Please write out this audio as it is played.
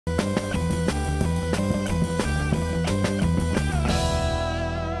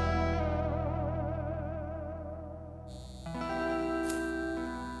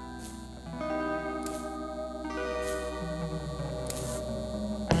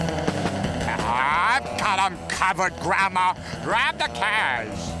got 'em covered, Grandma. Grab the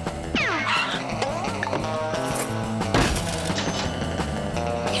cash.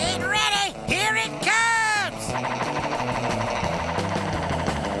 Get ready! Here it comes!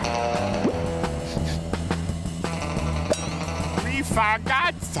 We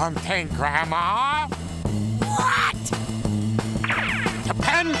forgot something, Grandma. What? The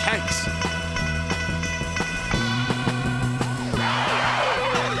pancakes.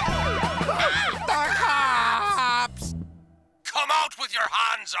 The cops. Come out with your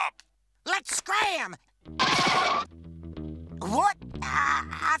hands up! Let's scram! What?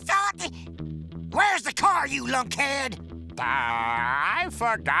 I thought... Where's the car, you lunkhead? I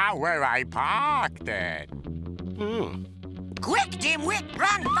forgot where I parked it. Quick, dimwit,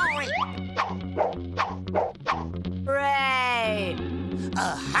 run for it! Hooray!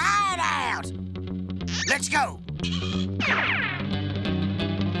 A hideout! Let's go!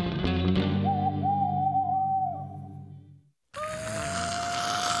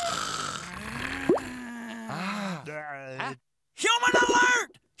 Human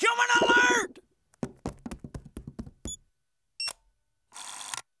alert! Human alert!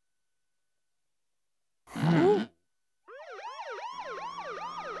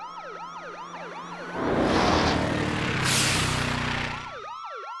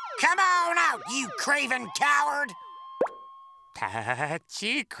 Come on out, you craven coward!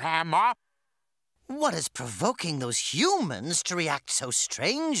 Gee, Grandma. What is provoking those humans to react so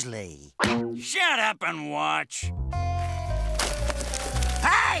strangely? Shut up and watch.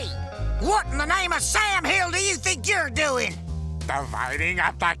 Hey! What in the name of Sam Hill do you think you're doing? Dividing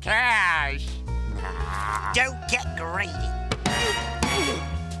up the cash. Don't get greedy.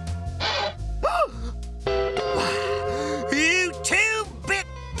 You two-bit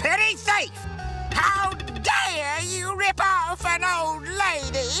petty thief! How dare you rip off an old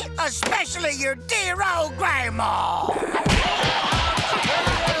lady, especially your dear old grandma!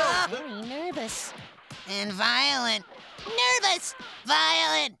 Very nervous. And violent. Nervous,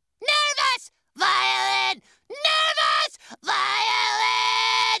 violent, nervous, violent, nervous,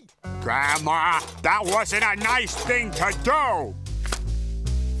 violent! Grandma, that wasn't a nice thing to do.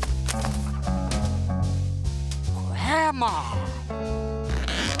 Grandma.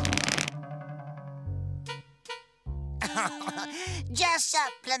 Just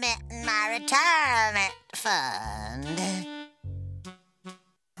supplementing my retirement fund.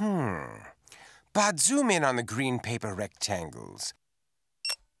 But zoom in on the green paper rectangles.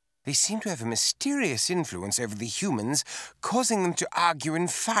 They seem to have a mysterious influence over the humans, causing them to argue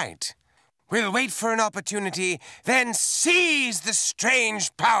and fight. We'll wait for an opportunity, then seize the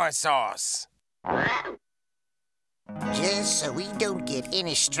strange power source. Just so we don't get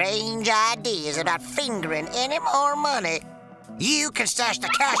any strange ideas about fingering any more money. You can stash the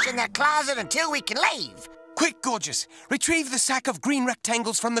cash in that closet until we can leave. Quick, Gorgeous, retrieve the sack of green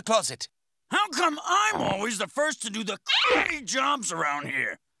rectangles from the closet. How come I'm always the first to do the cruddy jobs around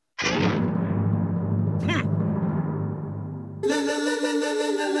here?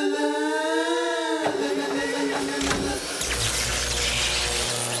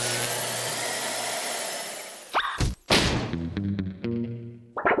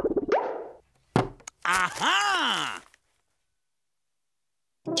 Aha!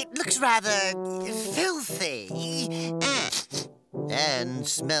 It looks rather filthy. And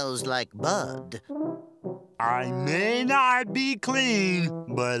smells like mud. I may not be clean,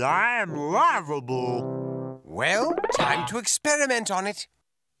 but I am lovable. Well, time to experiment on it.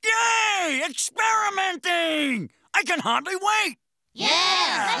 Yay! Experimenting! I can hardly wait!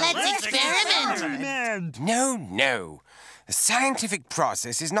 Yeah, let's experiment. No. The scientific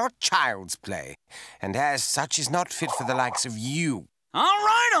process is not child's play, and as such is not fit for the likes of you. All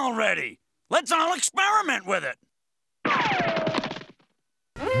right already! Let's all experiment with it!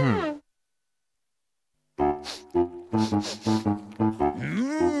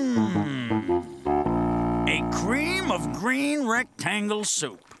 A cream of green rectangle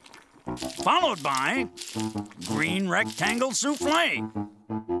soup, followed by green rectangle souffle.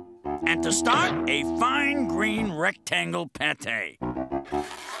 And to start, a fine green rectangle pate.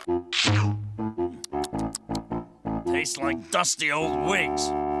 Tastes like dusty old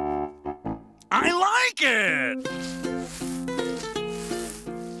wigs. I like it!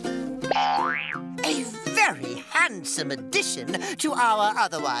 A very handsome addition to our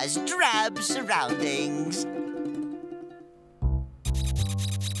otherwise drab surroundings.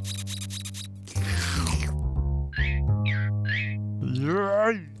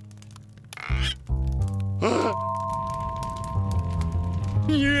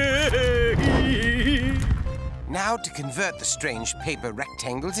 Now to convert the strange paper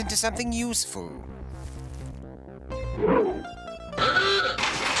rectangles into something useful.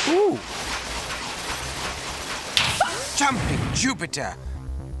 Ooh! Jumping Jupiter!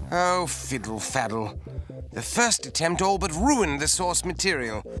 Oh, fiddle-faddle. The first attempt all but ruined the source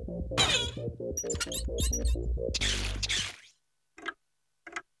material.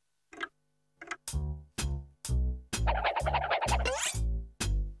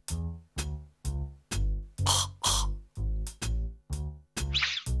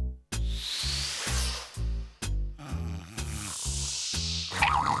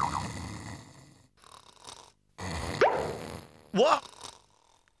 What?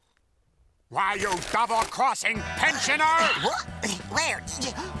 Why, you double-crossing pensioner! What? Where?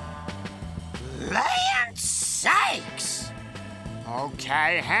 Land sakes!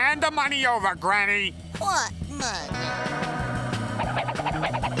 Okay, hand the money over, Granny. What money?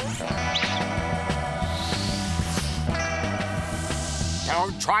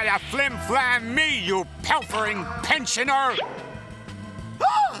 Don't try to flim-flam me, you pilfering pensioner!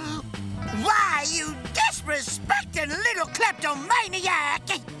 Why, you disrespecting little kleptomaniac!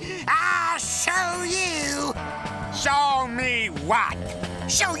 I'll show you! Show me what?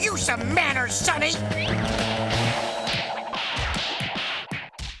 Show you some manners, Sonny!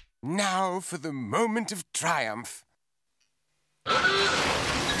 Now for the moment of triumph.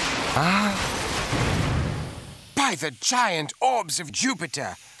 Ah! By the giant orbs of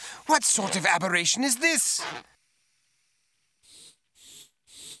Jupiter! What sort of aberration is this?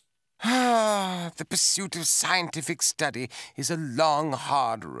 Ah, the pursuit of scientific study is a long,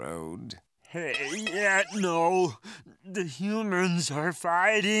 hard road. Hey, no. The humans are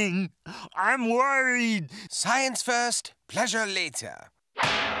fighting. I'm worried. Science first, pleasure later.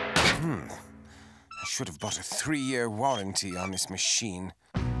 I should have bought a 3-year warranty on this machine.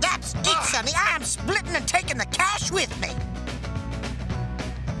 That's it, Sonny. I'm splitting and taking the cash with me.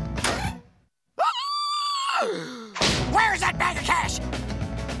 Where's that bag of cash?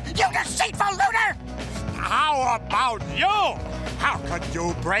 You deceitful looter! How about you? How could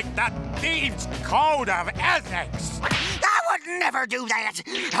you break the thieves' code of ethics? I would never do that.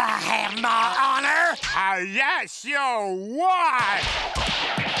 I have my honor. Yes, you would.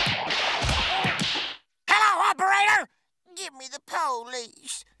 Hello, operator. Give me the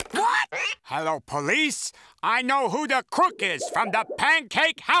police. What? Hello, police. I know who the crook is from the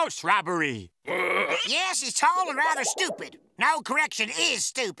pancake house robbery. Yes, he's tall and rather stupid. No, correction, is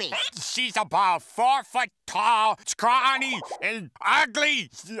stupid. She's about 4 foot tall, scrawny, and ugly,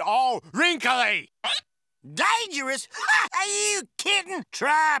 all wrinkly. Dangerous? Are you kidding?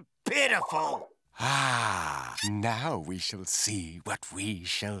 Try pitiful. Ah, now we shall see what we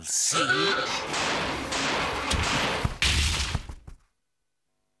shall see.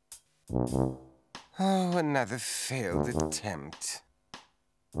 Oh, another failed attempt.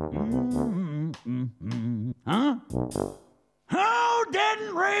 Huh? Who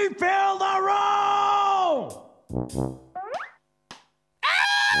didn't refill the roll?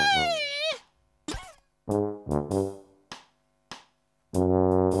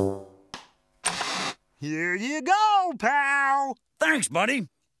 Here you go, pal. Thanks, buddy.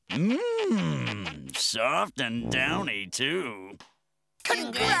 Soft and downy, too.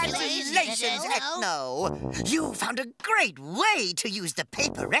 Congratulations, Ethno. You found a great way to use the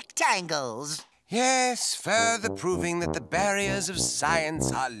paper rectangles. Yes, further proving that the barriers of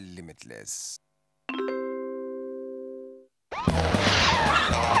science are limitless.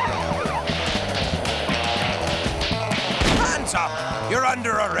 Hands up! You're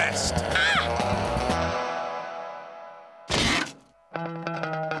under arrest.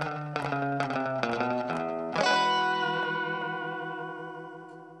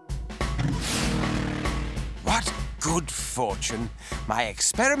 What good fortune. My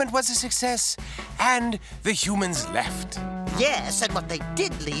experiment was a success, and the humans left. Yes, and what they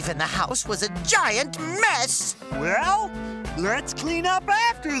did leave in the house was a giant mess. Well, let's clean up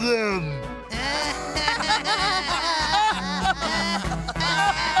after them.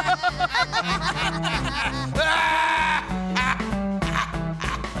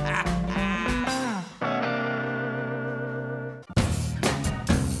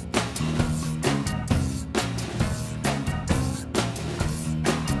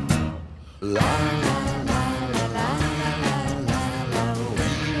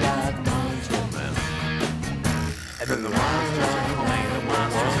 And then the monsters are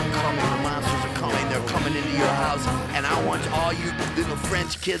coming, they're coming into your house. And I want all you little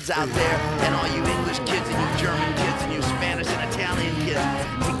French kids out there, and all you English kids, and you German kids, and you Spanish and Italian kids,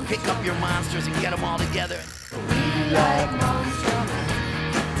 to pick up your monsters and get them all together. We like monsters.